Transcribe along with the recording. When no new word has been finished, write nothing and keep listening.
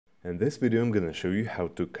In this video, I'm gonna show you how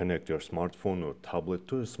to connect your smartphone or tablet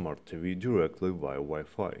to a smart TV directly via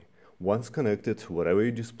Wi-Fi. Once connected, whatever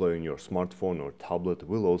you display on your smartphone or tablet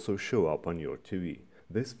will also show up on your TV.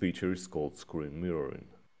 This feature is called screen mirroring.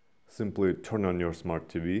 Simply turn on your smart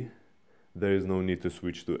TV. There is no need to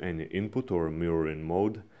switch to any input or mirroring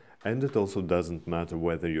mode, and it also doesn't matter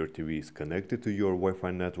whether your TV is connected to your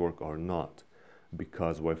Wi-Fi network or not,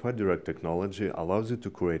 because Wi-Fi Direct technology allows you to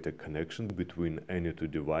create a connection between any two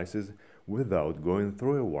devices without going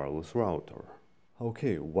through a wireless router.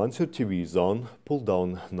 Okay, once your TV is on, pull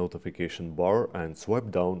down notification bar and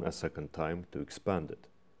swipe down a second time to expand it.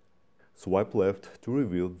 Swipe left to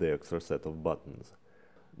reveal the extra set of buttons.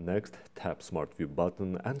 Next, tap Smart View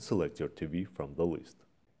button and select your TV from the list.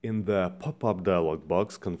 In the pop-up dialog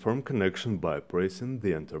box, confirm connection by pressing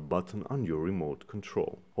the Enter button on your remote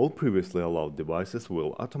control. All previously allowed devices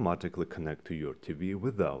will automatically connect to your TV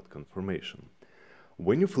without confirmation.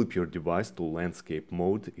 When you flip your device to landscape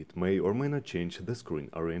mode, it may or may not change the screen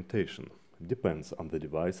orientation. Depends on the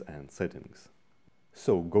device and settings.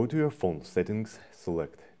 So go to your phone settings,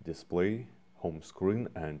 select Display, Home Screen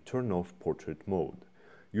and turn off Portrait mode.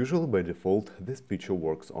 Usually by default, this feature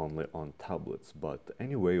works only on tablets, but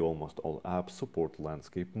anyway almost all apps support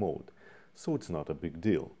landscape mode, so it's not a big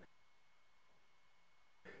deal.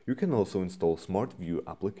 You can also install Smart View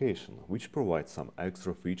application, which provides some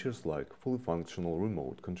extra features like fully functional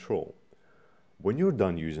remote control. When you're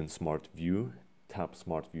done using Smart View, tap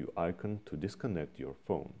Smart View icon to disconnect your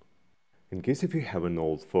phone. In case if you have an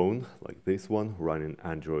old phone, like this one running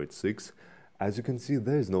Android 6, as you can see,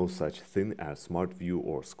 there is no such thing as Smart View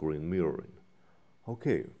or screen mirroring.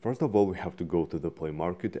 Okay, first of all we have to go to the Play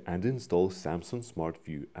Market and install Samsung Smart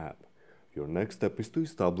View app. Your next step is to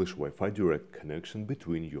establish Wi-Fi Direct connection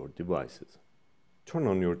between your devices. Turn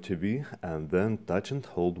on your TV and then touch and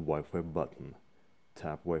hold Wi-Fi button.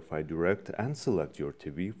 Tap Wi-Fi Direct and select your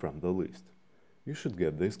TV from the list. You should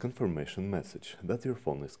get this confirmation message that your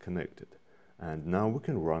phone is connected. And now we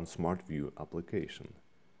can run Smart View application.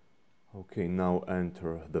 Okay, now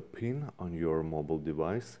enter the PIN on your mobile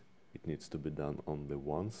device. It needs to be done only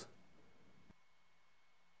once.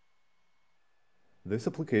 This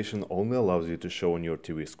application only allows you to show on your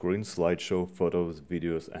TV screen slideshow, photos,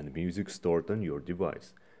 videos and music stored on your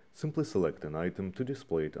device. Simply select an item to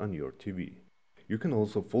display it on your TV. You can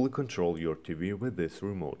also fully control your TV with this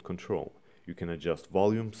remote control. You can adjust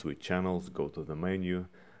volume, switch channels, go to the menu,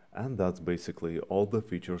 and that's basically all the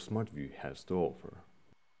features Smart View has to offer.